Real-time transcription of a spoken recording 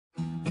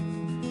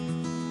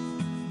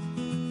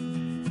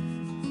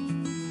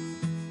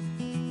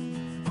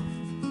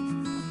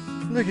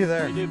Look at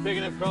there. You do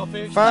picking up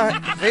crawfish?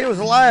 If he was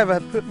alive,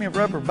 I'd put me a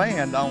rubber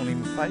band on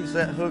him and face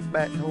that hook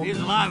back toward If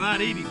he's alive,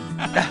 I'd eat him.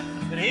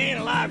 But he ain't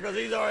alive because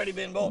he's already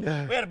been boiled.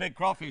 Yeah. We had a big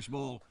crawfish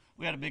boil.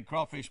 We had a big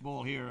crawfish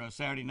boil here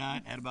Saturday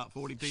night. Had about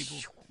 40 people.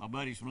 My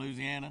buddies from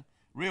Louisiana.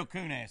 Real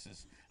coon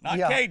asses. Not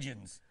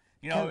Cajuns.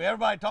 You know,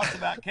 everybody talks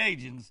about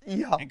Cajuns.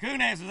 Yeah. And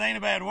coon asses ain't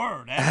a bad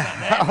word.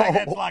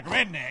 That's like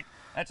redneck.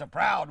 That's a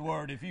proud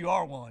word if you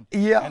are one.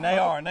 Yeah. And they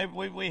are. And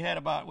we had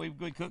about, we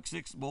cooked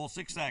 6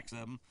 sacks of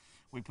them.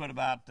 We put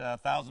about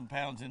 1,000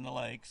 pounds in the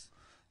lakes.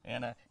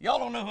 And y'all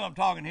don't know who I'm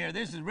talking here.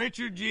 This is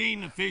Richard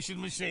Gene, the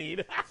fishing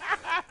machine.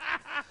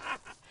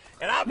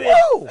 And I've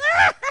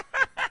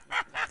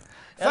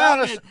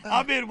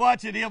been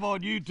watching him on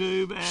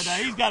YouTube,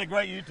 and he's got a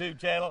great YouTube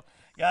channel.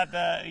 Got,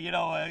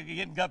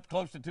 getting up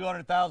close to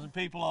 200,000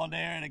 people on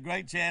there, and a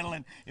great channel.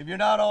 And if you're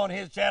not on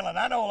his channel, and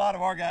I know a lot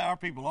of our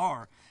people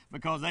are,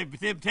 because they've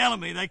been telling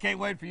me they can't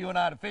wait for you and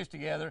I to fish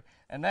together,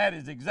 and that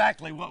is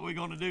exactly what we're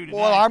going to do today.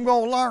 Well, I'm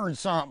going to learn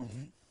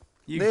something.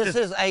 This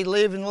is a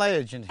living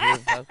legend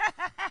here,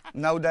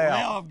 no doubt.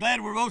 Well, I'm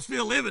glad we're both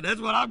still living. That's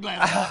what I'm glad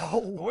about.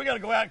 Well, we're going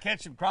to go out and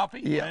catch some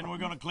crappie, and we're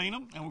going to clean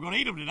them, and we're going to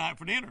eat them tonight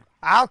for dinner.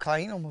 I'll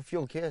clean them if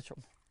you'll catch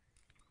them.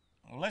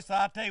 Well,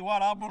 I'll tell you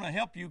what, I'm going to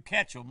help you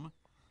catch them,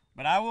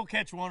 but I will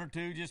catch 1 or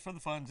 2 just for the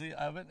funzy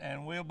of it,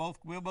 and we'll both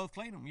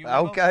clean them.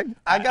 Okay.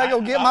 I got to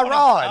go get my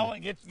rod. I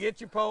want to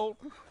get your pole.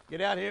 Get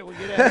out here. We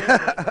get out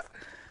here.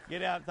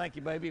 Get out. Thank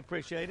you, baby.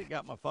 Appreciate it.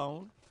 Got my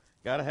phone.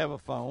 Got to have a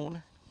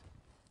phone.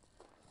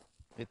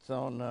 It's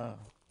on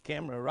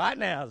camera right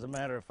now, as a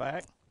matter of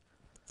fact.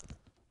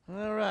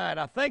 All right.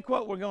 I think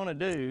what we're going to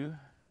do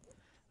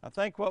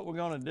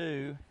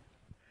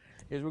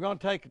is we're going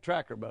to take a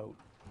tracker boat.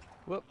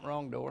 Whoop,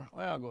 wrong door.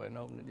 Well, I'll go ahead and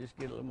open it. Just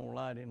get a little more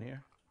light in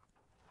here.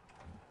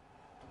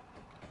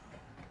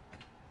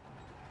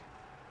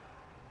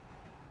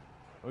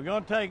 We're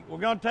going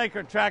to take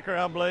our tracker,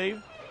 I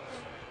believe.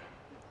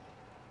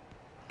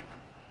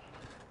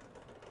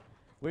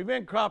 We've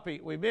been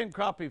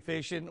crappie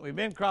fishing. We've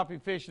been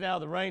crappie fishing out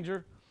of the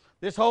Ranger.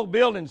 This whole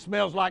building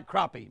smells like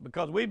crappie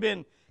because we've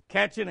been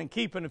catching and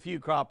keeping a few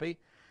crappie.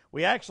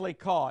 We actually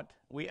caught,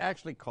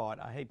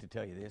 I hate to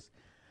tell you this,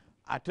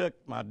 I took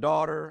my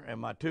daughter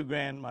and my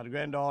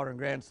granddaughter and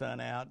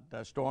grandson out,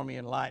 Stormy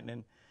and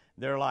Lightning.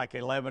 They're like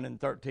 11 and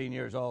 13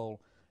 years old,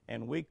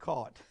 and we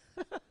caught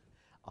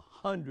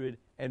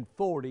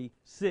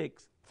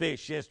 146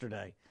 fish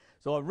yesterday.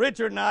 So if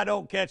Richard and I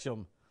don't catch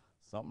them,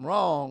 something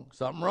wrong,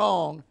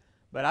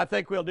 but I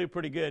think we'll do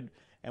pretty good.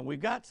 And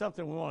we've got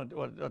something we want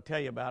to tell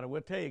you about, and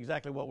we'll tell you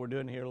exactly what we're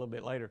doing here a little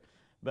bit later.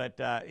 But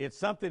it's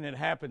something that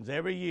happens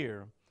every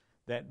year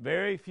that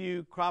very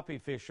few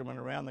crappie fishermen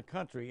around the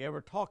country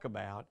ever talk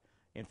about.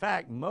 In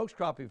fact, most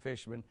crappie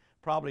fishermen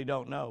probably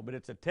don't know, but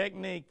it's a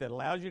technique that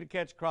allows you to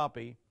catch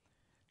crappie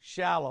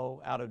shallow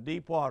out of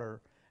deep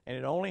water, and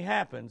it only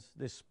happens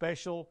this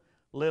special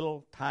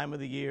little time of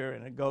the year,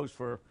 and it goes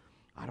for,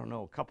 I don't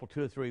know, a couple,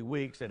 2 or 3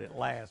 weeks that it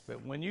lasts.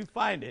 But when you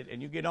find it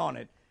and you get on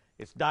it,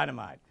 it's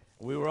dynamite.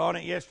 We were on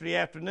it yesterday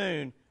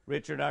afternoon.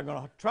 Richard and I are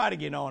going to try to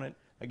get on it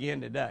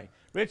again today.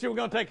 Richard, we're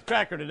going to take a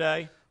tracker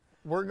today.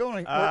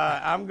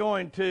 I'm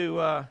going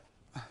to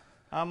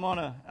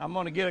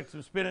get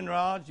some spinning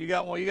rods. You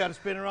got one? You got a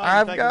spinning rod?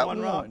 I've got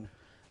one. Rod?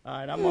 All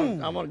right, I'm going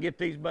to get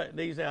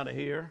these out of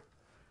here,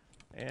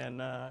 and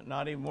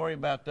not even worry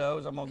about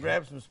those. I'm going to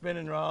grab some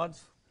spinning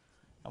rods.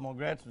 I'm going to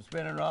grab some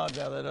spinning rods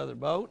out of that other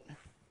boat.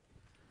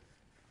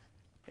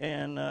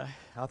 And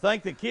I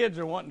think the kids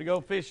are wanting to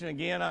go fishing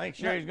again. I think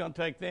Sherry's going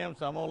to take them,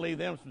 so I'm going to leave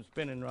them some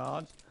spinning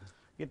rods.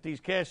 Get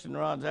these casting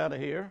rods out of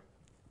here.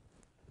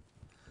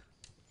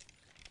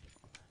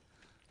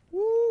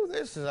 Woo,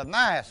 this is a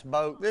nice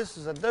boat. This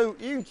is a dude.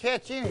 You can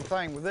catch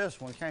anything with this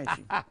one, can't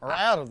you? Or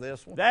out of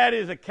this one. That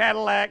is a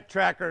Cadillac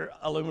Tracker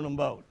aluminum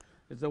boat.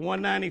 It's a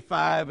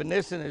 195, and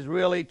this one is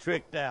really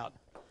tricked out.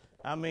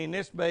 I mean,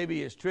 this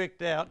baby is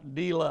tricked out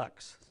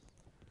deluxe.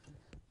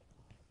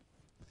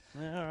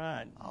 All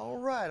right. All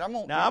right. I'm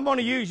going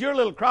to use your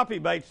little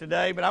crappie baits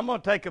today, but I'm going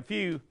to take a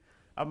few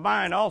of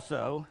mine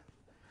also.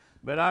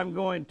 But I'm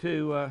going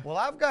to... well,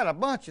 I've got a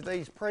bunch of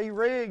these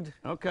pre-rigged.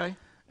 Okay.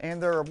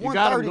 And they're 130. You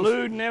got them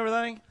glued and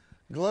everything?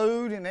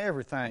 Glued and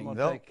everything.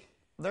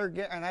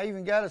 And I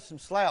even got us some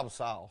slab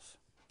sauce.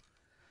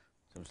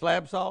 Some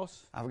slab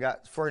sauce? I've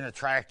got for an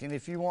attracting.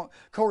 If you want,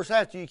 of course,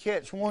 after you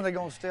catch one, they're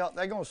gonna smell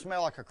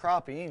like a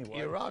crappie anyway.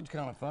 Your rod's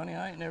kind of funny.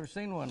 I ain't never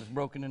seen one that's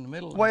broken in the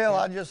middle. Well,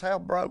 I just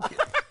have broke it.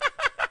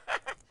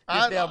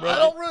 I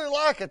don't really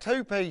like a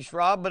 2-piece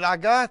rod, but I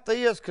got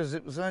this because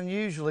it was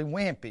unusually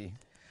wimpy.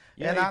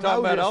 Yeah, and you're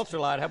talking about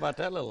ultralight. How about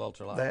that little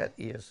ultralight? That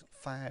is a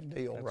fine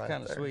deal. That's right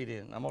kind of there. sweet,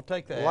 isn't it? I'm going to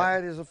take that.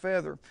 Light as a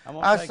feather.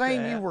 I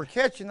seen you were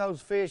catching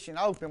those fish in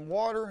open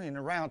water in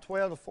around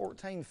 12 to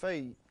 14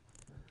 feet.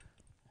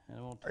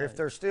 If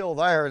they're still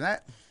there, and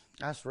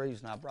that's the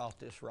reason I brought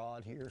this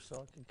rod here,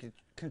 so I could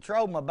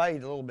control my bait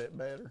a little bit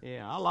better.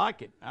 Yeah, I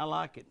like it. I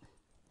like it.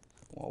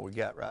 What we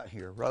got right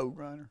here,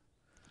 Roadrunner.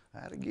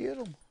 How to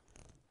get them.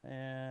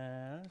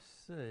 And let's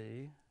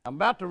see. I'm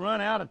about to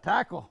run out of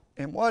tackle.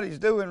 And what he's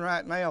doing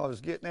right now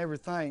is getting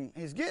everything.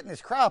 He's getting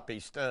his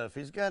crappie stuff.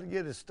 He's got to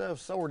get his stuff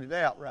sorted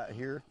out right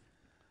here.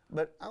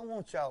 But I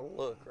want y'all to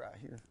look right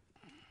here.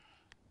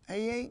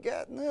 He ain't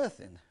got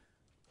nothing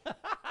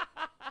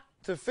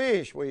to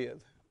fish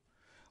with.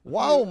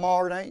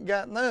 Walmart ain't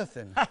got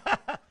nothing.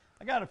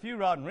 I got a few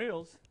rod and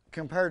reels.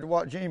 Compared to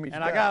what Jimmy's got.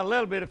 And I got a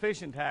little bit of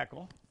fishing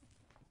tackle.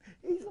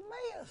 He's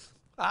a mess.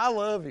 I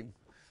love him.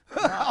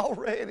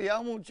 Already, I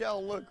want y'all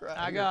to look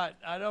right here.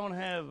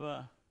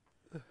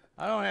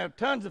 I don't have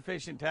tons of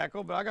fishing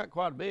tackle, but I got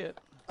quite a bit.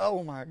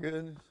 Oh my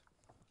goodness.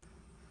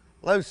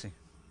 Lucy.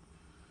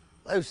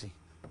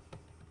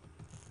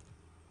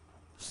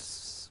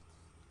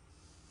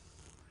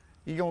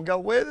 You gonna go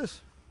with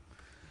us?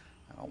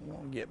 I don't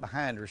want to get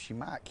behind her. She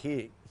might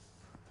kick.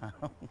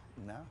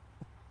 No.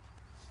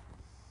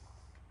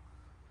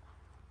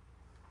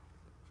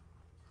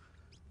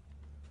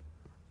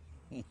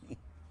 I'm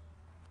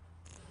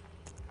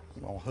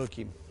gonna hook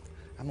him.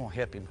 I'm gonna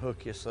help him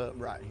hook this up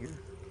right here.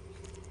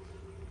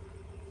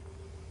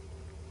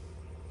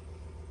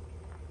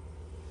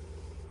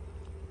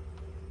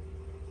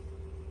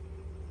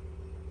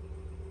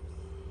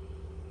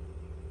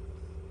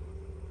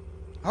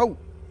 Oh,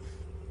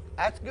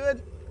 that's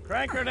good.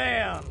 Crank her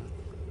down.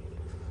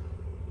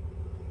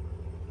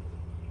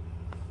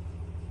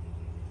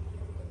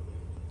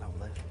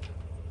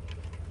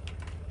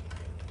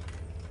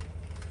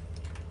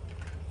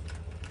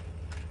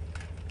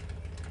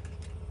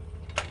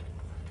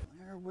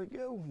 There we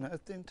go,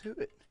 nothing to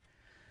it.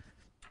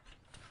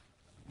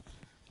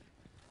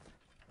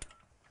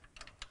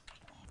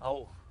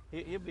 Oh,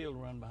 he'll be able to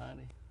run behind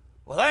him.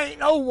 Well, there ain't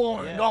no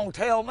woman gonna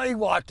tell me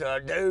what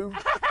to do.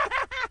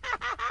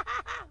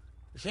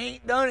 She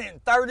ain't done it in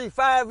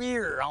 35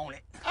 years on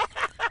it.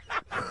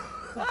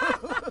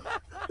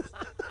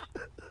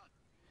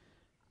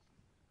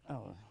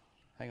 Oh,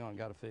 hang on,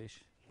 got a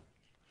fish.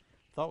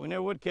 Thought we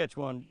never would catch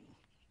one.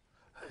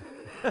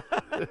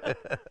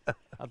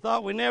 I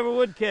thought we never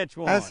would catch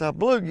one. That's a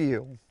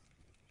bluegill.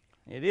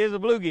 It is a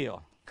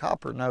bluegill.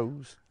 Copper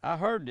nose. I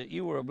heard that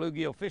you were a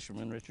bluegill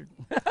fisherman, Richard.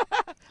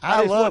 I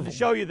just love wanted to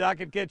show you that I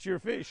could catch your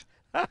fish.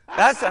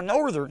 That's a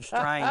northern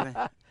strain.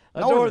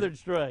 Northern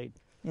strain.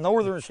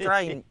 Northern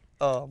strain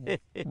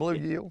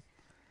bluegill.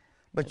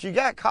 But you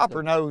got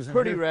copper nose in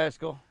Pretty here.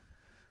 rascal.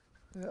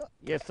 Yeah.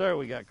 Yes, sir,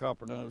 we got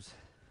copper nose.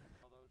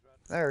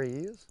 There he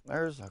is.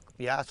 There's a,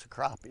 that's a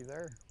crappie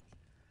there.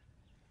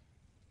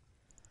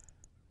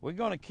 We're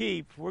gonna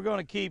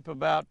keep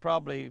about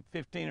probably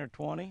 15 or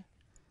 20,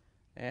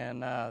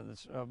 and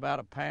it's about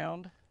a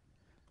pound.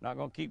 Not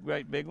gonna keep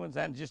great big ones.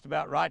 That's just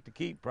about right to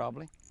keep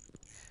probably.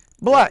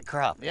 Black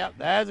crappie. Yep,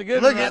 that's a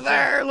good one. one. Look at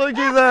there, look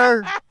at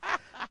there.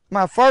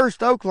 My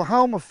first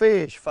Oklahoma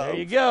fish, folks. There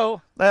you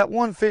go. That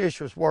one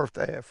fish was worth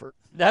the effort.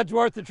 That's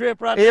worth the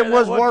trip right there. It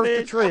was worth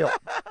the trip.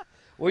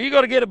 Well, you're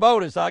gonna get a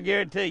bonus, I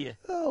guarantee you.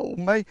 Oh,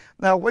 me.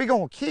 Now, we're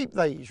going to keep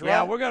these, right?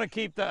 Yeah, we're going to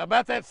keep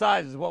about that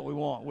size is what we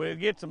want. We'll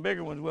get some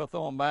bigger ones, we'll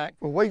throw them back.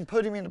 Well, we can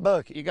put him in the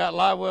bucket. You got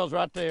live wells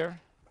right there.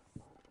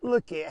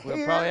 Look at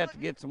We'll probably have to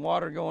get some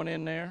water going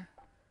in there.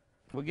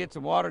 We'll get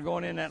some water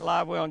going in that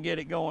live well and get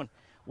it going.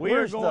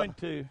 We're going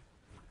to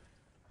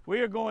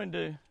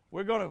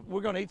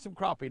eat some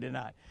crappie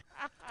tonight.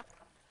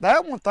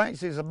 That one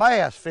thinks he's a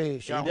bass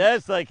fish. He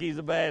does think he's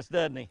a bass,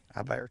 doesn't he?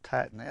 I better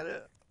tighten that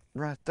up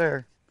right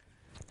there.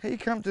 He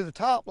come to the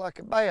top like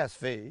a bass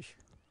fish.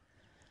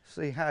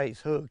 See how he's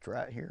hooked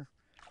right here.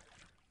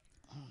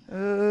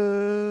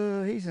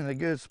 He's in a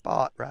good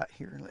spot right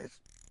here. Let's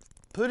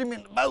put him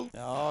in the boat.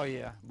 Oh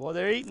yeah, boy,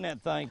 they're eating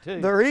that thing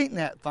too. They're eating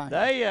that thing.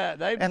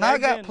 And I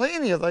got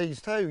plenty of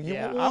these too.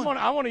 Yeah, I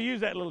want to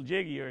use that little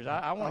jig of yours.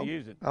 I want to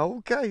use it.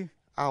 Okay,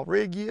 I'll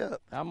rig you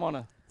up. I'm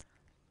gonna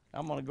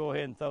go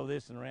ahead and throw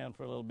this around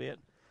for a little bit.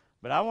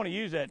 But I want to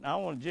use that. I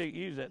want to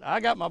use it. I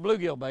got my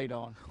bluegill bait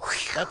on.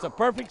 That's a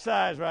perfect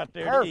size right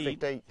there to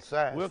eat. Perfect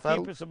size. We'll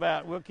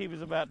keep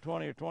us about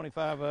 20 or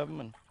 25 of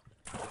them,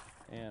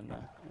 and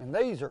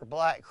these are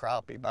black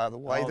crappie, by the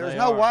way. Oh, There's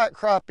no white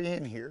crappie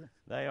in here.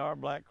 They are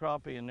black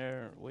crappie, and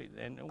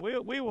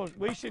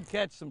we should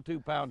catch some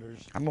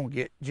 2-pounders. I'm gonna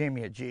get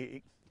Jimmy a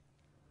jig.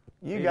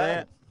 You See got that?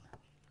 it.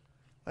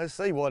 Let's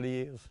see what he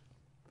is.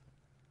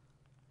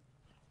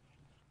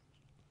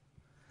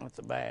 That's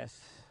a bass.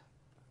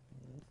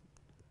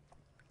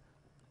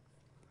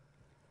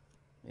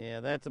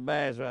 Yeah, that's a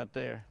bass right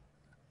there.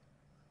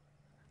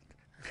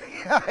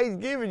 He's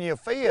giving you a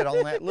feed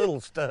on that little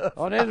stuff.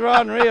 On his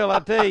rod and reel, I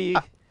tell you,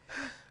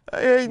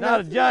 He's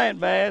not a giant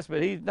bass,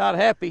 but he's not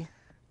happy.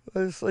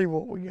 Let's see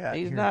what we got.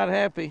 He's here. not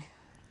happy.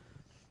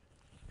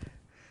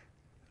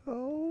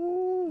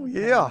 Oh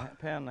yeah,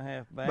 Pound and a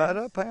half bass. about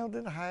a pound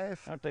and a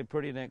half. Aren't they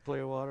pretty in that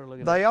clear water? Look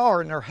at They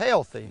are, and they're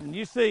healthy. And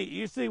you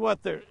see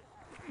what they're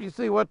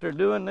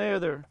doing there.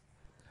 They're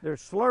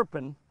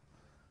slurping.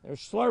 They're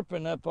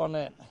slurping up on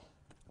that.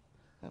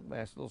 That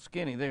bass is a little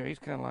skinny there. He's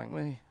kind of like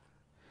me.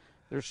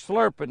 They're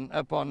slurping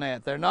up on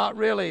that. They're not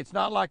really. It's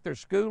not like they're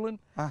schooling.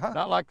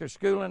 Not like they're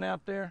schooling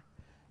out there.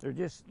 They're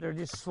just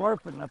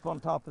slurping up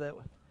on top of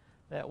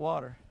that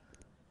water.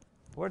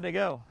 Where'd they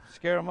go?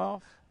 Scare them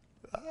off?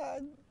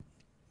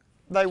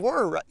 They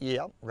were,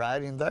 yep,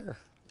 right in there.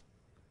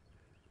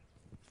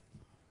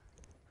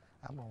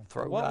 I'm going to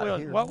throw right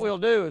here. What we'll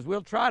do is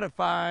we'll try to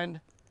find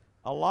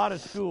a lot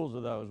of schools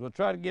of those. We'll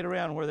try to get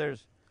around where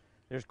there's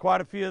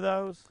quite a few of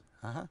those,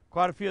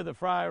 quite a few that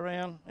fry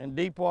around in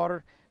deep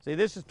water. See,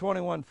 this is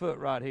 21 foot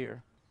right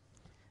here.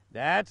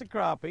 That's a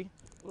crappie.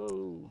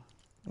 Whoa.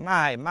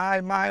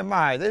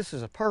 My. This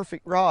is a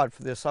perfect rod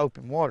for this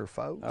open water,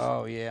 folks.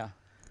 Oh, yeah.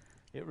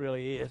 It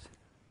really is.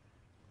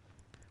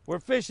 We're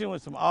fishing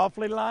with some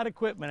awfully light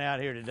equipment out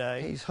here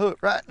today. He's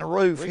hooked right in the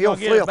roof. He'll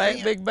get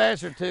a big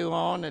bass or two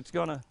on. It's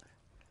gonna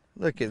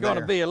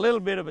be a little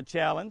bit of a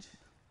challenge.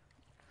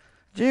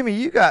 Jimmy,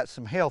 you got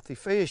some healthy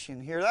fish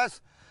in here.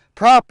 That's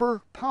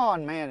proper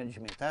pond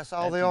management. That's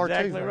all they are too.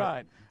 Exactly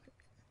right.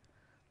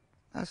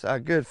 That's a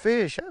good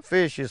fish. That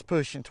fish is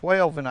pushing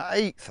 12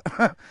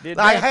 1/8.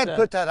 I had to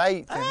put that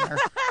 1/8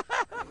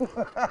 in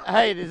there.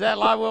 Hey, is that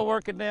live well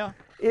working now?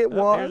 It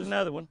was. Here's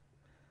another one.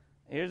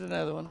 Here's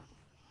another one.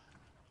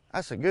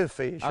 That's a good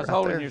fish. I was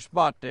holding your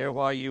spot there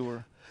while you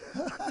were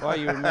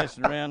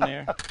messing around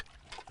there.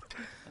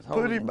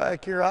 Put him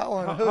back here. I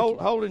want to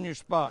holding your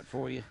spot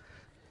for you.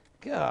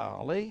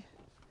 Golly,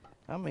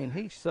 I mean,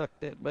 he sucked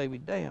that baby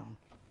down.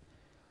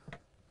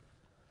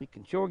 You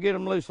can sure get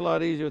them loose a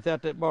lot easier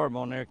without that barb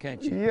on there,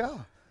 can't you? Yeah.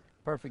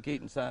 Perfect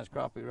eating size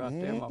crappie right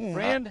there, my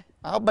friend.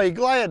 I'll be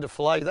glad to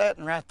fillet that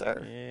one right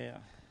there. Yeah.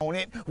 On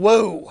it.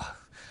 Whoa.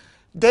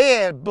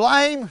 Dead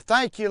blame.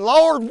 Thank you,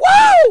 Lord.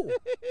 Whoa!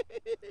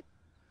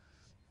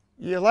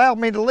 You allowed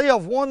me to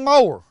live one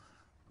more.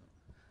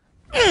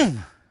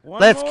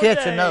 Let's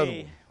catch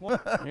another one.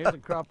 Here's a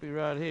crappie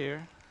right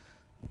here.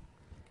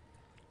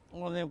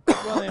 One of them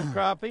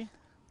crappie.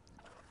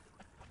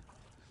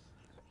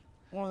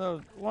 One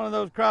of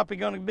those crappie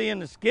going to be in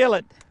the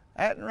skillet.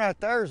 That one right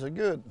there is a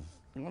good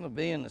one. Going to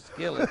be in the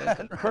skillet.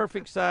 That's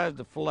perfect size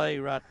to fillet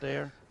right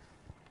there.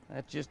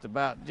 That's just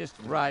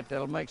right.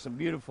 That'll make some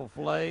beautiful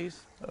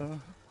fillets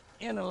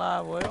in a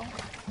live well.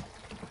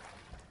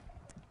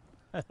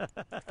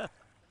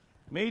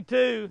 Me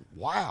too.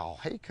 Wow,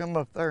 he come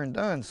up there and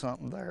done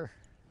something there.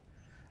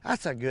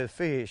 That's a good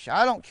fish.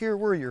 I don't care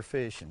where you're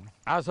fishing.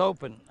 I was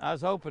hoping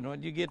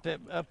when you get that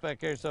up back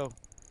there, so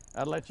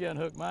I'd let you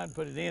unhook mine and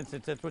put it in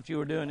since that's what you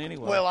were doing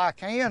anyway. Well, I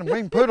can. We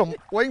can put them.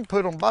 We can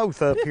put them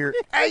both up here.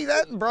 Hey,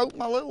 that broke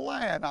my little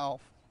line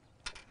off.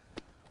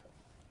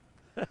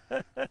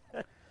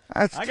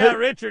 I got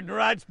Richard in the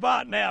right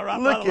spot now,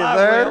 right by the live well. Look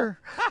at there.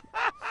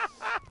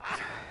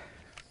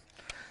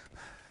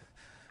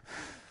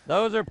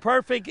 Those are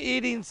perfect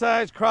eating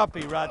size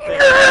crappie right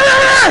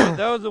there.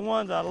 Those are the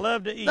ones I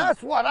love to eat.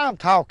 That's what I'm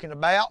talking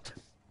about.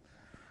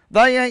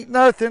 They ain't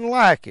nothing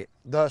like it.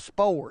 The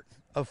sport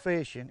of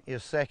fishing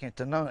is second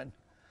to none.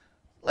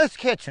 Let's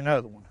catch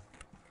another one.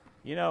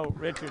 You know,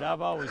 Richard,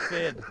 I've always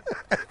said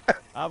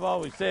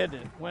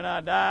that when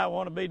I die, I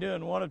want to be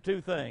doing one of two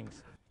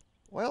things.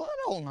 Well, I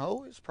don't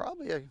know. It's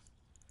probably I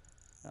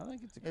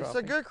think it's a crappie. It's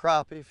a good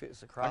crappie if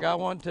it's a crappie. I got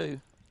one too.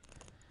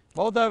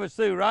 Both of us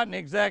too, right in the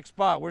exact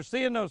spot. We're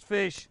seeing those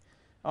fish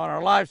on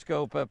our live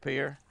scope up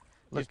here.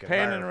 Just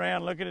panning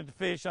around, looking at the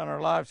fish on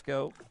our live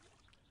scope.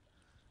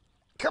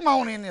 Come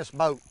on in this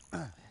boat.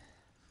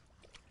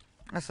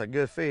 That's a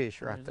good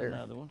fish right there.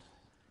 Another one.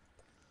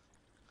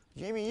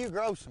 Jimmy, you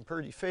grow some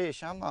pretty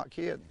fish. I'm not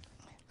kidding.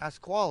 That's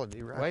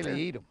quality right there. Wait till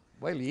you eat them.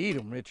 Wait till you eat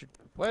them, Richard.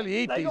 Wait till you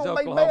eat these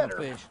Oklahoma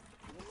fish.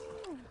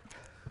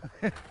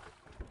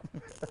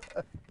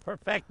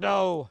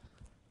 Perfecto.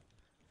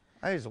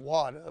 There's a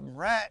wad of them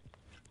right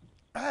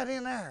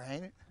in there,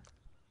 ain't it?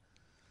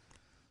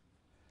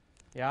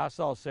 Yeah, I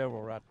saw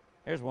several right.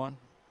 There's one.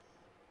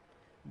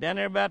 Down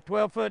there about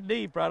 12 foot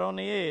deep, right on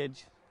the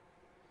edge.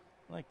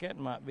 I think that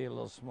might be a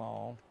little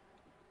small.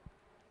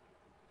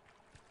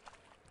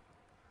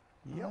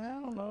 Yep. I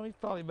don't know. He's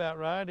probably about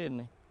right, isn't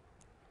he?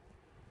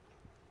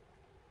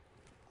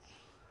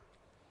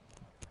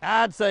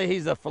 I'd say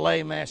he's a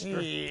fillet master.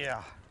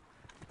 Yeah.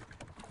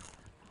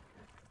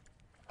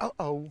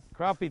 Uh-oh.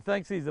 Crappie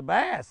thinks he's a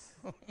bass.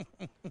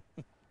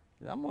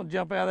 I'm going to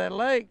jump out of that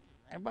lake.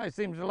 Everybody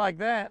seems to like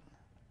that.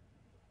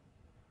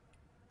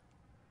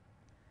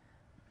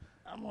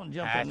 I'm going to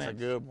jump in that That's a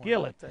good one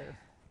skillet right there.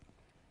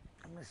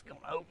 I'm just going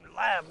to open the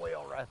live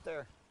well right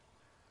there.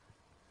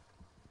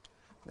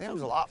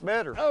 Them's a lot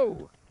better.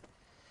 Oh.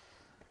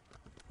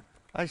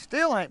 They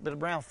still ain't but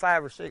around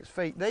 5 or 6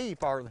 feet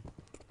deep, are they?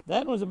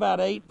 That was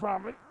about 8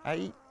 probably.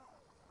 8.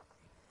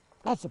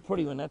 That's a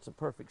pretty one. That's a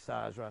perfect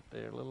size right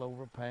there. A little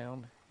over a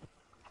pound.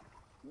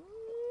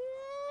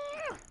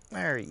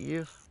 There he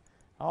is.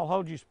 I'll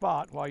hold your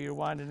spot while you're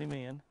winding him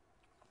in.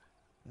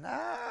 Nah,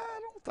 I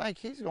don't think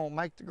he's going to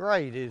make the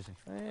grade, is he?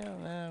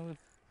 Well,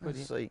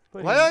 let's see.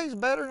 Well, he's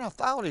better than I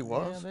thought he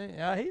was.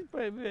 Yeah, he's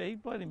pretty big. He's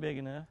plenty big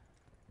enough.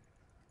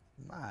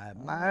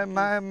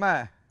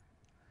 My.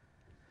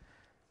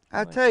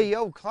 I tell you,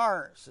 old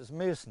Clarence is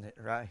missing it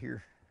right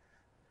here.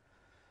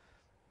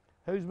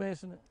 Who's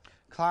missing it?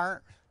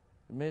 Clarence.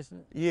 Missing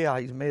it? Yeah,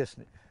 he's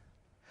missing it.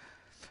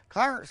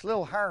 Clarence,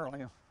 little hair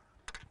limb.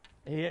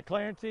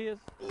 Clarence is?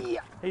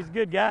 Yeah. He's a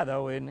good guy,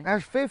 though, isn't he?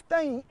 There's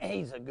 15.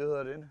 He's a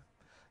good one.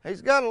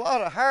 He's got a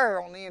lot of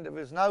hair on the end of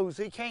his nose.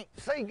 He can't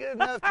see good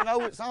enough to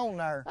know it's on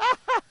there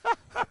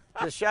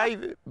to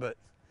shave it, but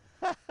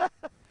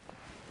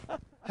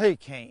he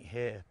can't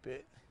help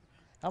it.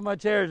 How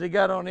much hair has he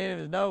got on the end of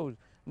his nose?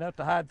 Enough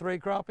to hide 3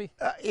 crappie?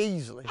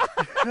 Easily.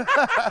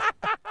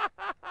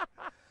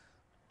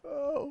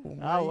 Oh,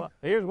 man. Oh,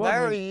 here's one.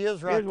 There he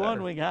is right Here's there.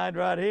 one we can hide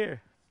right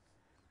here.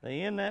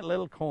 They in that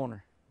little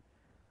corner.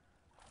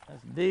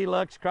 That's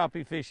deluxe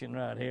crappie fishing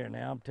right here.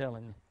 Now I'm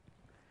telling you.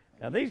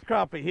 Now these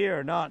crappie here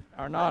are not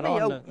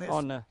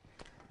on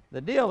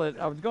the deal that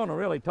I was going to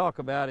really talk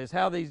about is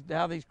how these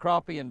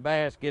crappie and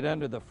bass get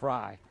under the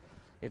fry.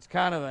 It's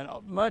kind of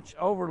a much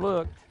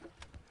overlooked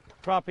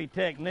crappie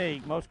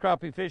technique. Most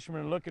crappie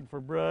fishermen are looking for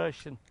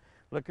brush and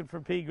looking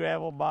for pea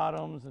gravel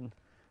bottoms and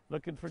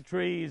looking for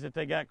trees that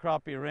they got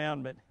crappie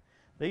around. But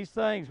these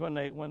things,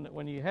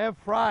 when you have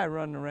fry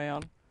running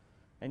around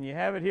and you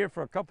have it here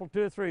for a couple,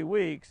 2 or 3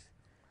 weeks,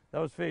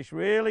 those fish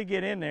really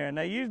get in there, and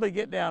they usually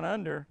get down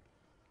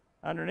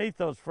underneath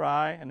those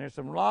fry, and there's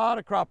a lot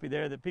of crappie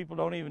there that people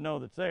don't even know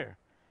that's there.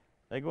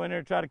 They go in there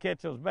and try to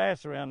catch those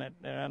bass around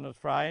those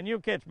fry, and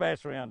you'll catch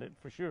bass around it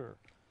for sure.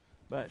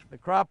 But the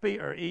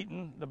crappie are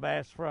eating the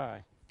bass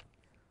fry.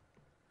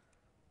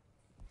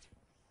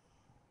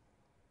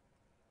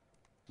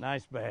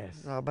 Nice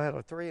bass. About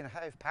a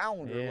 3.5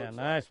 pounder. Yeah,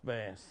 nice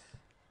bass.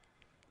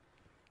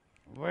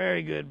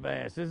 Very good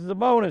bass. This is a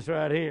bonus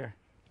right here.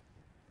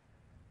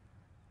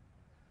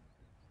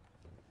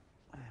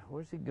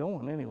 Where's he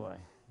going anyway?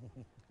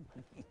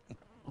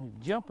 He's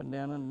jumping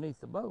down underneath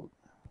the boat.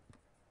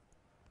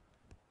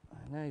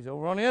 Now he's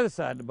over on the other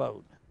side of the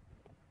boat.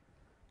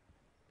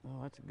 Oh,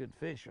 that's a good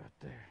fish right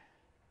there.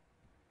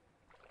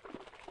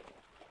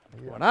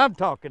 Yeah. What I'm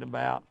talking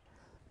about.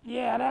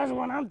 Yeah, that's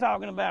what I'm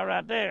talking about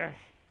right there.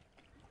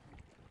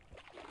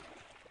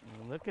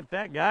 Look at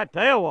that guy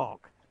tail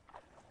walk.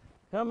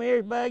 Come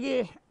here,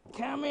 Buggy.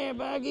 Come here,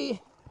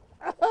 Buggy.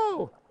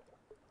 Oh!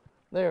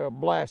 They're a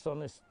blast on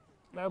this.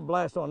 They're a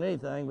blast on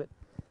anything, but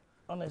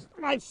on this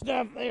light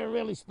stuff, they are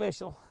really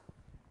special.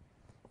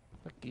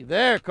 Looky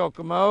there,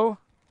 Kokomo.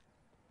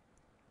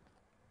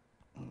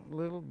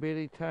 Little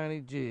bitty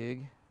tiny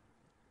jig.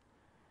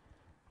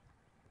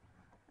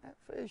 That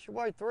fish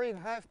weighed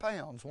 3.5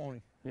 pounds,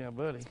 won't he? Yeah,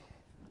 buddy.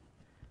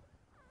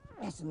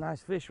 That's a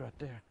nice fish right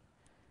there.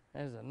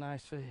 That's a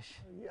nice fish.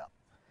 Yep.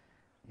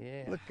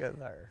 Yeah. Look at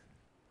there.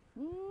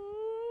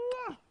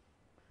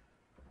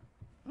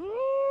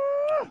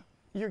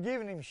 You're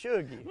giving him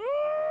shuggy.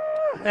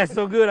 That's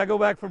so good, I go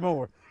back for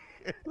more.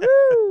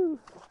 Woo!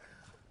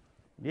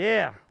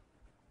 Yeah.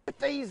 Put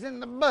these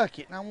in the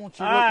bucket, and I want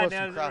you to All look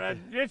right, at some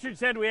crappie. Richard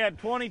said we had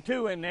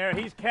 22 in there.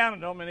 He's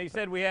counted them, and he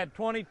said we had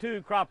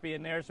 22 crappie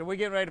in there, so we're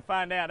getting ready to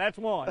find out. That's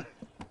one.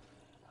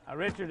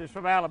 Richard is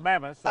from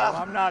Alabama, so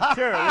I'm not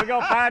sure. We're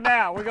going to find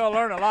out. We're going to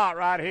learn a lot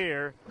right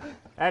here.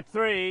 That's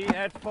 3.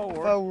 That's 4.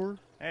 4.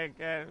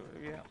 Yeah.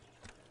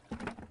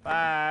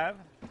 5.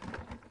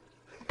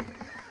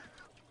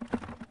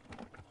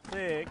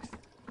 6.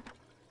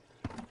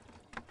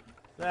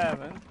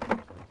 7.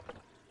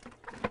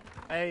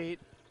 8.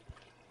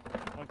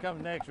 What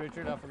comes next,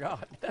 Richard? I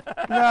forgot.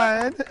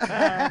 9.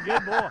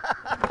 Good boy.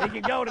 He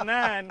can go to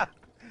 9.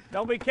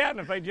 Don't be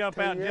counting if they jump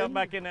out and jump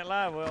back in that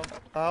live well.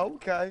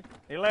 Okay.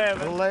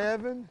 11.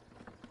 11.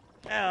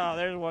 Oh,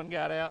 there's one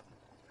got out.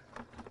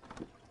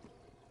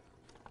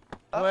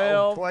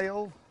 12.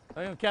 12.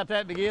 I'm going to count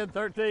that again.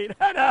 13.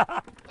 No.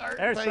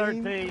 There's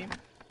 13.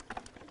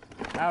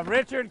 Now,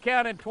 Richard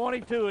counted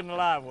 22 in the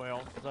live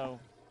well, so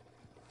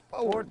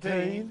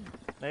 14.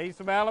 Now, he's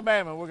from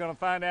Alabama. We're going to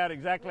find out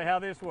exactly how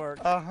this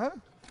works.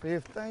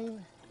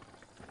 15.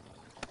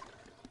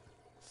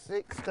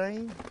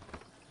 16.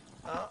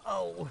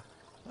 Uh-oh.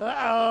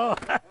 Uh-oh.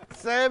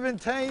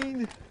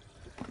 17.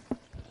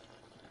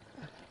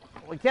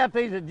 We count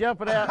these as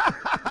jumping out.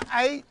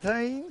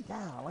 18.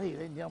 Golly,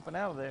 they're jumping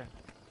out of there.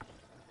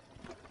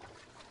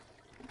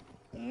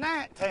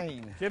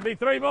 19. Should be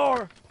 3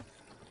 more.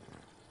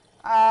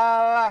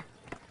 I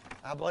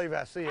believe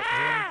I see it,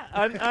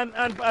 Jim.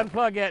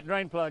 Unplug that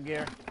drain plug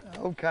here.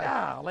 Okay.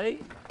 Golly.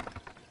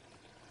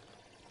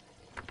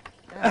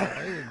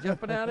 They're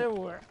jumping out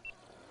everywhere.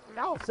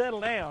 Y'all settle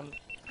down.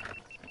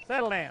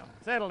 Settle down.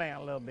 Settle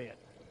down a little bit.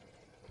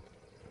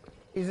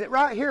 Is it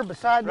right here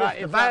beside Right,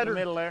 this it's right in divider? the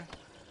middle there.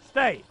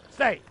 Stay.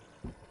 Stay.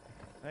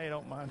 They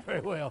don't mind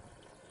very well.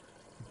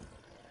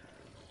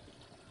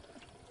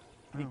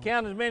 You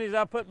count as many as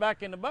I put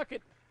back in the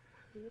bucket.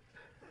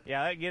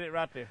 Yeah, I get it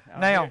right there.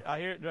 I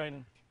hear it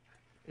draining.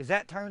 Is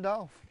that turned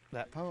off?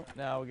 That pump?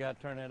 No, we got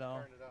to turn it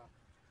on. Turned it off.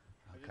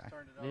 I just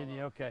turned it on. Did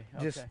you? Okay.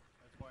 Just- Okay.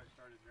 That's why it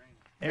started draining.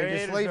 You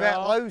just Aerators leave are that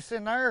off. loose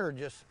in there, or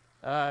just?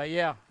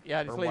 Yeah.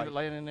 Just Or leave wait. it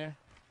laying in there.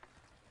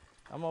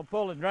 I'm gonna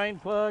pull the drain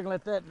plug and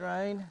let that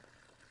drain.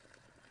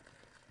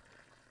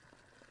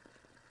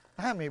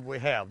 How many we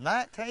have?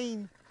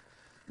 19.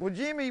 Well,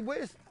 Jimmy,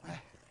 19.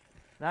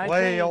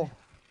 well,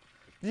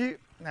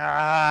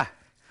 I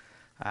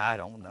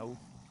don't know.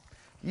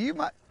 You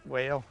might.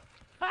 Well,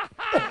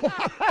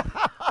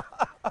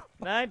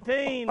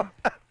 19.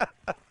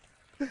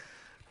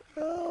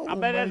 Oh, I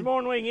bet that's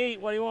more than we can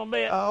eat. What do you want to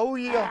bet? Oh,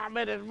 yeah. I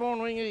bet that's more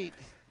than we can eat.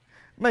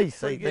 Me see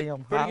Pretty good,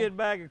 them. pretty good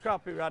bag of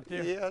crappie right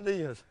there. Yeah, it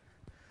is.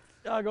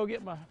 I'll go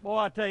get my, boy,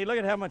 I tell you, look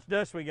at how much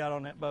dust we got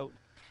on that boat.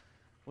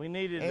 We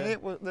needed And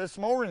it was, this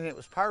morning it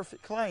was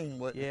perfect clean,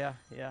 wasn't it? Yeah,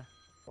 yeah.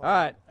 All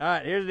right,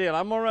 here's the deal.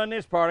 I'm gonna run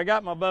this part. I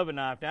got my Bubba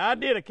knife. Now, I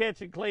did a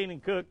catch and clean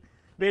and cook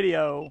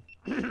video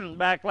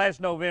back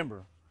last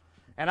November.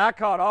 And I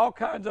caught all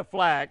kinds of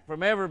flack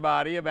from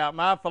everybody about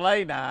my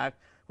fillet knife,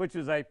 which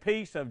was a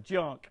piece of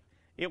junk.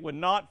 It would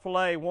not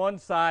fillet one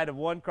side of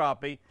one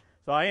crappie.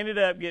 So I ended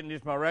up getting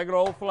just my regular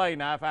old fillet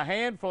knife, a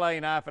hand fillet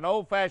knife, an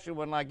old-fashioned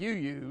one like you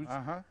use.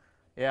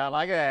 Yeah,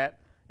 like that,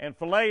 and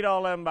filleted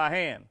all of them by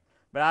hand.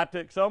 But I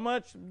took so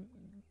much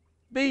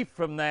beef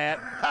from that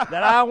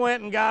that I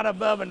went and got a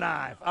Bubba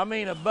knife. I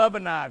mean a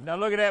Bubba knife. Now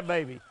look at that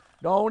baby.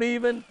 Don't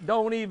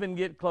even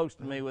get close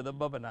to me with a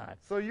Bubba knife.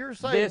 So you're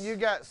saying you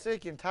got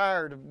sick and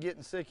tired of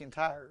getting sick and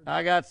tired?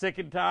 I got sick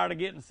and tired of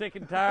getting sick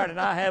and tired, and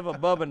I have a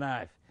Bubba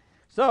knife.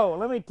 So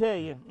let me tell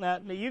you. Now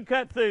you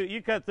cut through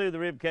the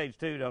rib cage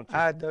too, don't you?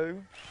 I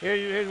do.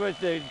 Here's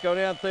what you do. You go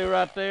down through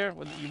right there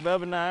with your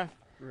Bubba knife.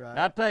 Right.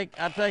 I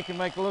take and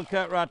make a little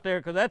cut right there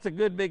because that's a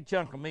good big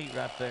chunk of meat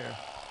right there.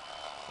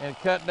 And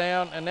cut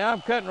down, and now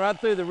I'm cutting right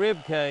through the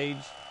rib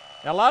cage.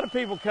 Now a lot of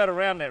people cut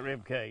around that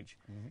rib cage.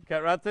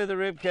 Cut right through the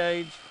rib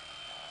cage.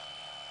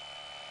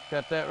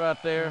 Cut that right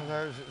there.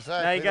 There's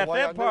exactly now you got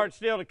that part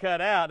still to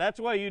cut out. That's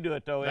the way you do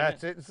it though, isn't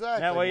That's it?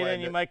 exactly. That way then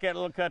you make that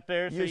little cut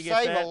there. So you you get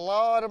save that. a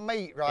lot of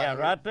meat right Yeah,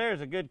 here. right there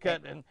is a good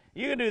cut. And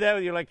you can do that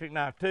with your electric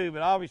knife too,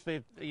 but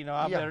obviously, you know,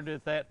 I better do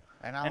it that.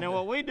 And then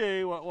what we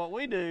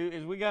do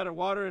is we got our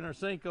water in our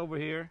sink over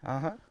here.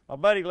 My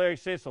buddy Larry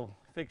Sissel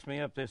fixed me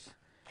up this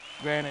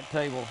granite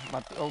table.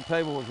 My old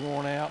table was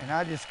worn out. And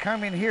I just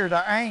come in here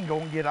to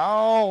angle and get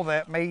all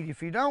that meat.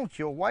 If you don't,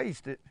 you'll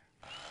waste it.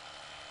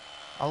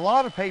 A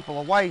lot of people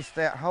will waste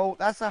that whole.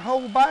 That's a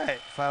whole bite,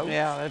 folks.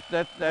 Yeah,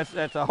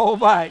 that's a whole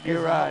bite.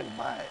 You're right. A whole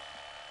bite.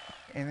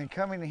 And then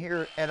come in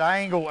here at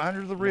angle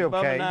under the rib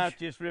cage. The knife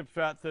just rips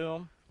right through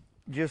them.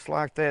 Just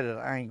like that at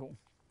an angle.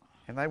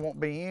 And there won't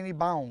be any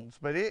bones.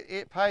 But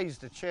it pays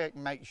to check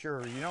and make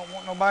sure. You don't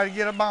want nobody to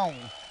get a bone.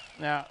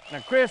 Now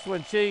Chris,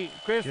 when she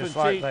cooks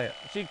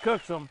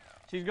them,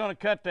 she's going to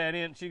cut that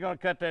in. She's going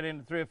to cut that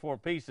into 3 or 4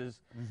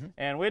 pieces.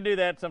 And we do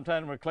that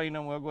sometimes. We clean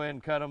them. We'll go ahead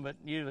and cut them. But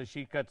usually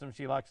she cuts them.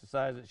 She likes the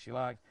size that she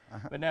likes.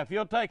 But now if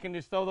you'll take and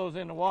just throw those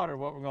in the water,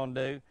 what we're going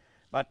to do,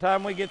 by the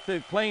time we get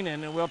through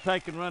cleaning, and we'll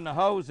take and run the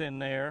hose in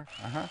there.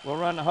 We'll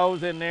run the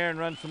hose in there and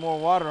run some more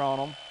water on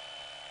them.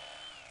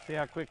 See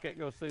how quick that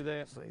goes through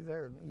that? See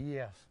there?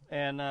 Yes.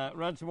 And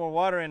run some more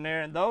water in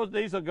there. And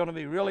these are going to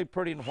be really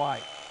pretty and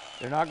white.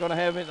 They're not going to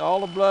have it. All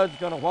the blood's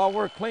going to, while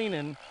we're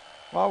cleaning,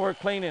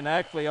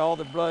 actually all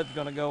the blood's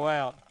going to go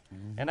out.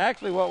 And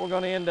actually what we're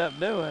going to end up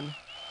doing,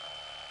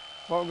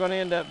 we're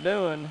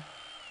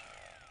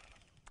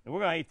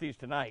going to eat these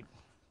tonight.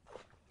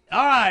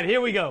 All right, here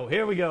we go.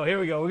 We're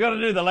going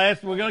to do the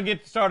last, we're going to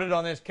get started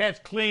on this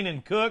catch, clean,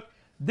 and cook.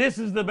 This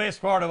is the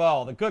best part of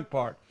all, the cook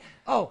part.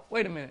 Oh,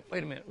 wait a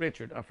minute,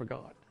 Richard, I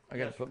forgot. I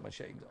got to put my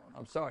shades on.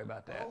 I'm sorry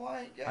about that. Oh,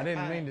 I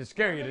didn't mean to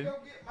scare you.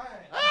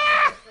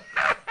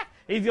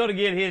 He's going to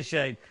get his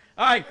shade.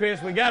 All right,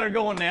 Chris, we got her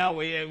going now.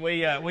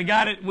 We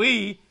got it.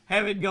 We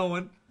have it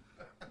going.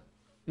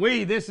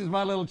 This is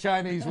my little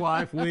Chinese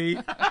wife.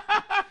 My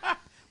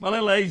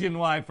little Asian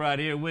wife right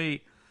here.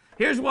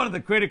 Here's one of the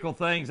critical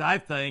things, I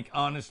think,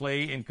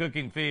 honestly, in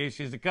cooking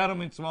fish is to cut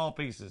them in small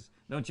pieces.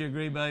 Don't you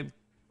agree, babe?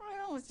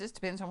 Well, it just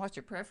depends on what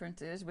your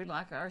preference is. We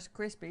like ours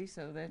crispy,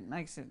 so that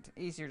makes it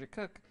easier to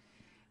cook.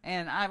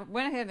 And I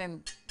went ahead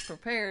and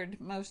prepared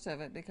most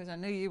of it because I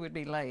knew you would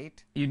be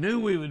late. You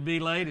knew we would be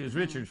late. It was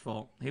Richard's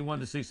fault. He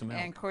wanted to see some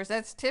elk. And, of course,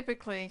 that's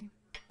typically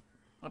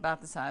about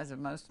the size of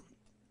most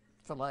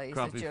fillets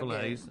that you'll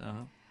fillets. get.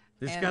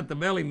 It's got the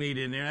belly meat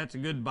in there. That's a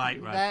good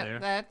bite right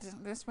there.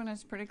 This one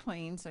is pretty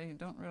clean, so you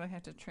don't really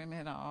have to trim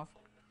it off.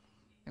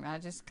 And I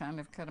just kind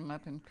of cut them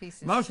up in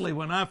pieces. Mostly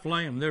when I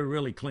flay them, they're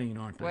really clean,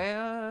 aren't they?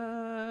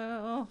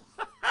 Well,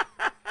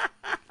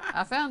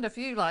 I found a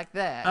few like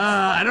that.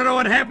 I don't know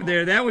what happened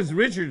there. That was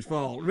Richard's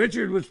fault.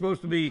 Richard was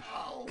supposed to be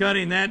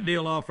cutting that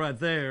deal off right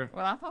there.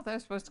 Well, I thought they were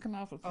supposed to come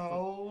off with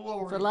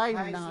Lord, fillet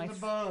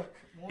knife.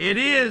 It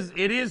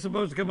is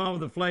supposed to come off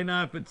with a fillet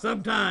knife, but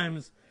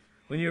sometimes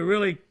when you're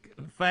really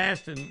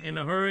fast and in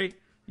a hurry,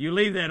 you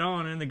leave that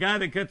on, and the guy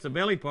that cuts the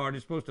belly part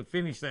is supposed to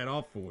finish that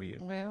off for you.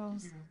 Well,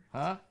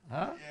 Yeah.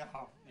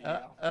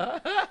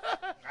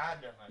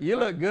 You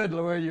look good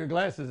wearing your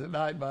glasses at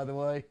night, by the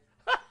way.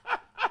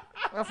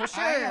 well, for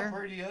I am sure.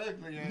 pretty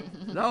ugly.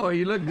 No,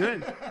 you look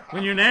good.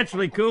 When you're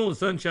naturally cool, the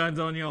sun shines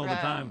on you all the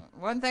time.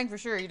 One thing for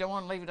sure, you don't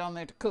want to leave it on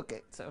there to cook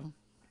it. So,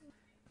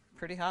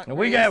 pretty hot. Now,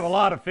 we have a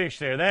lot of fish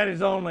there. That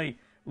is only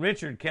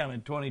Richard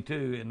counted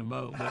 22 in the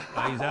boat, but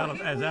he's out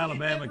of as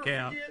Alabama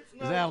count.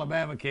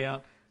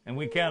 And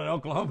we counted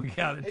Oklahoma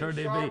count. It turned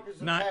out to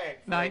be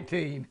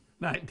 19.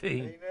 He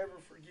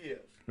never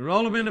forgets.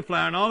 Roll them into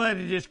flour, and all that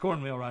is just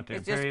cornmeal right there.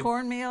 It's just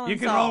cornmeal and You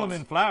can salt. roll them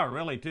in flour,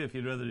 really, too, if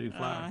you'd rather do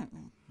flour.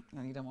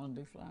 No, you don't want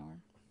to do flour.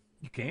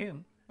 You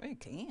can. Well, you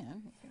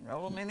can. You can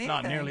roll them in anything.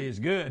 Not nearly as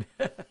good.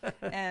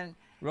 And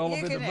roll them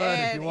in the can bud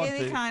add if you want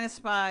any to. kind of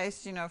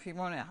spice. You know, if you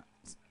want it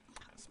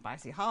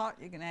spicy hot,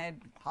 you can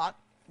add hot.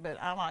 But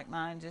I like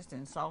mine just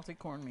in salty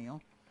cornmeal.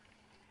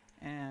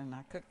 And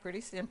I cook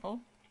pretty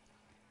simple.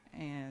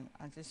 And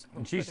I just.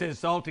 When she says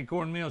salty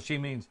cornmeal, she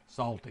means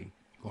salty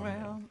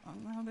cornmeal. Well,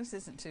 no, this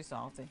isn't too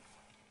salty.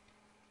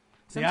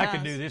 See, I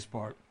can do this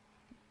part.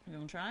 You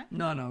gonna try it?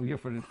 No, you're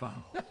for the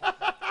fun.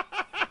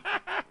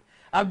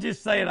 I'm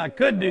just saying I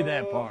could do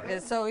that part.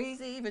 It's so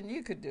easy, even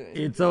you could do it.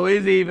 It's so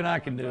easy, even I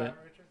can do it.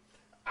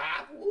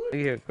 I would.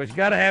 Here, but you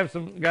gotta have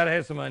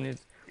some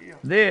onions. Yeah.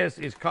 This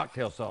is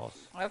cocktail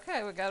sauce.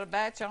 Okay, we got a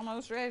batch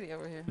almost ready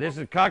over here. This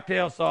is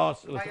cocktail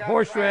sauce with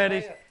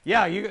horseradish.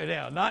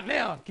 Yeah, not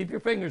now. Keep your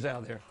fingers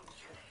out there.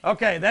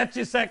 Okay, that's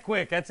just that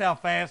quick. That's how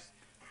fast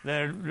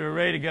they're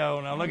ready to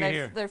go. Now look at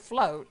here. They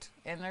float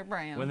and they're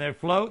brown. When they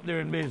float, they're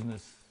in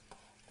business.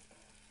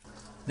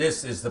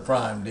 This is the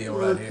prime deal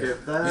right here.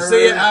 You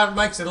see it? How it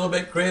makes it a little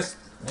bit crisp?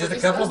 Just a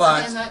couple of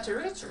bites. Hand that to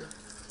Richard.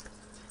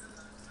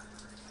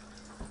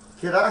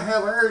 Could I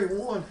have area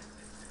one?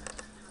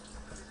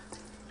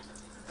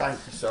 Thank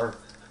you, sir.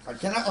 I'm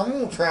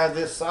going to try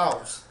this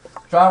sauce.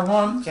 Try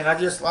one. Can I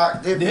just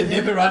like dip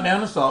it right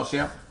down the sauce,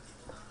 yeah.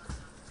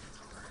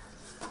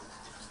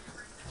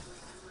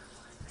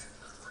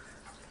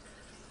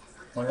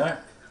 What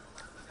that?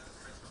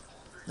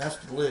 That's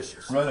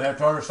delicious. Rather have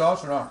tartar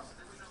sauce or not?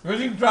 Because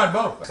you can try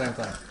both. Same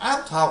thing.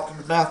 I'm talking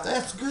about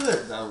that's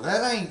good though.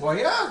 That ain't. Well,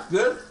 yeah, it's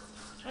good.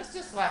 It's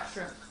just like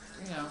shrimp,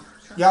 you know.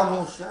 Y'all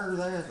gonna share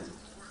that?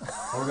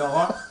 What we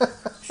got? What?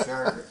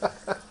 Share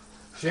it.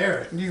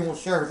 Share it. You gonna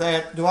share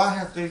that? Do I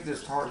have to eat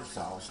this tartar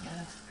sauce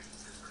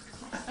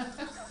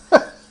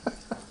now?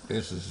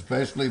 This is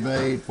especially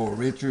made for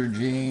Richard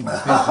Jean, the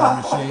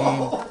fishing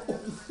machine.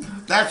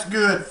 That's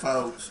good,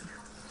 folks.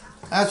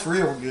 That's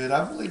real good.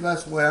 I believe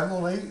that's the way I'm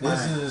gonna eat mine.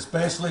 This is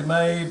especially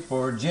made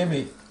for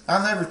Jimmy.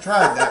 I've never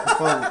tried that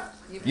before.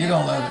 You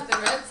don't love it. The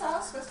red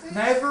sauce with this?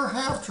 Never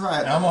have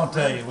tried it. I'm gonna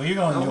tell you. Well, you're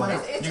gonna enjoy it.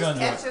 It's You're just gonna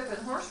enjoy it. ketchup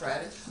and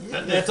horseradish.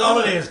 That's all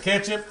it is.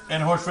 Ketchup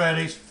and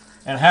horseradish.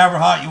 And however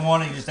hot you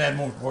want it, you just add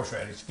more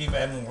horseradish. Keep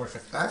adding more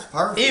horseradish. That's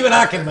perfect. Even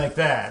I can make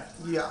that.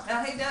 Yeah.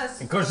 Now he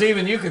does. Of course,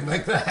 even you can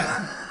make that.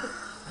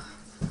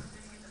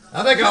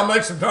 I think I'll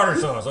make some tartar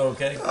sauce,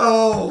 okay?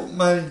 Oh,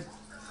 man.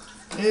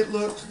 It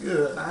looks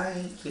good. I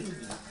ain't kidding.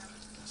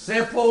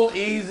 Simple,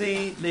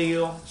 easy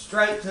deal.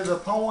 Straight to the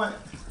point.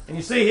 And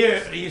you see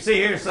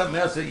here something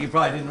else that you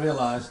probably didn't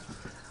realize.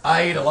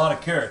 I eat a lot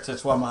of carrots.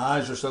 That's why my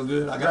eyes are so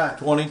good. I got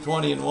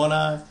 20/20 in one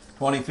eye,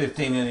 20/15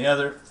 in the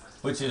other,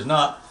 which is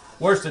not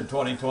worse than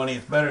 20/20.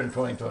 It's better than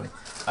 20/20.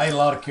 I eat a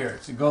lot of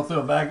carrots. We go through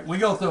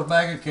a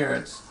bag of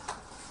carrots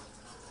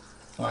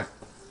like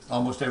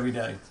almost every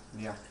day.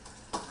 Yeah.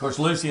 Of course,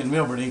 Lucy and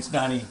Milburn eats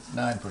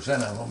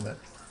 99% of them, but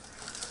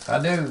I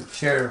do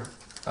share.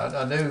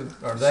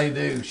 They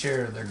do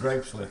share their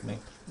grapes with me.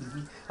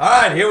 Mm-hmm. All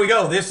right, here we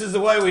go. This is the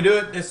way we do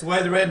it. This is the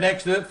way the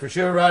rednecks do it for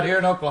sure right here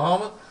in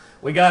Oklahoma.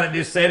 We got it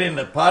just set in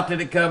the pot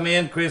that it come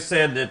in. Chris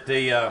said that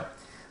the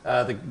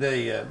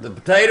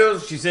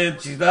potatoes, she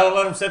said she's not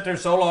let them sit there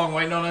so long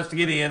waiting on us to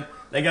get in.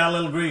 They got a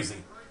little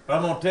greasy. But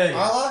I'm going to tell you.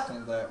 I like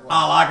them that way.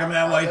 I like them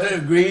that way too.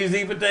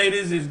 Greasy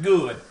potatoes is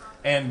good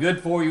and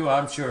good for you,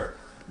 I'm sure.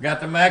 Got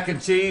the mac and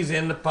cheese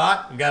in the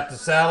pot. We got the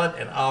salad,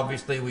 and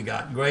obviously we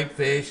got great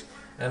fish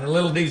and a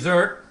little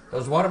dessert.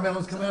 Those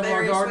watermelons come out of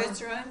our garden.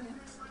 Switzer onions.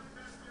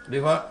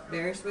 Do what?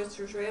 Barry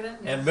Switzer's red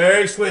onions. And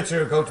Barry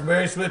Switzer, Coach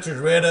Barry Switzer's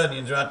red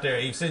onions right there.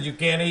 He said you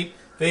can't eat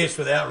fish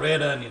without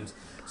red onions.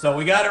 So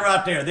we got it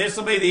right there. This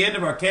will be the end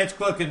of our catch,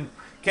 clean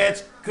and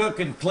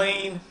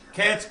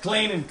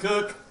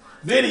cook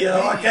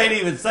video. I can't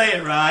even say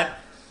it right.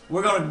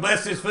 We're going to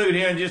bless this food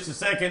here in just a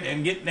second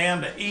and get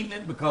down to eating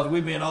it because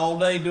we've been all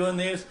day doing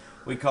this.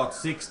 We caught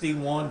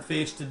 61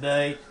 fish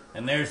today,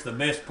 and there's the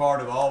best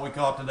part of all we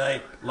caught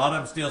today. A lot of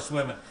them still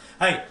swimming.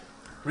 Hey,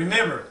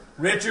 remember,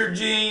 Richard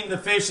Jean, the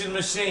fishing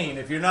machine.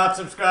 If you're not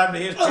subscribed to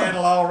his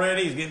channel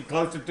already, he's getting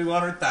close to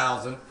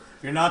 200,000. If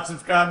you're not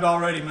subscribed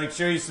already, make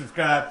sure you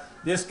subscribe.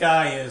 This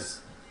guy is,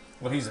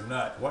 well, he's a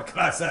nut. What can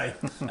I say?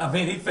 I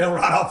mean, he fell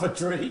right off a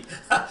tree.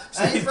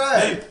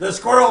 The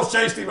squirrels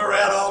chased him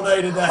around all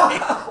day today.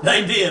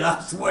 They did,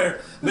 I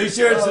swear. Be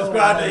sure to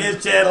subscribe to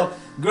his channel.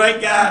 Great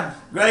guy,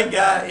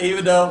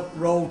 even though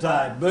roll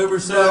tide. Boomer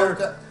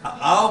Sutter.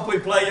 I hope we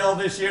play y'all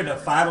this year the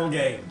final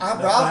game. I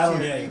the brought final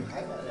you game.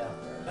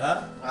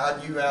 Huh? I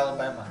had you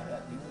Alabama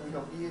hat. You want to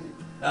go get it?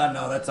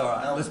 No, that's all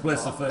right. Let's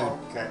bless the food.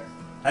 Okay.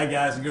 Hey,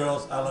 guys and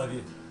girls, I love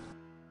you.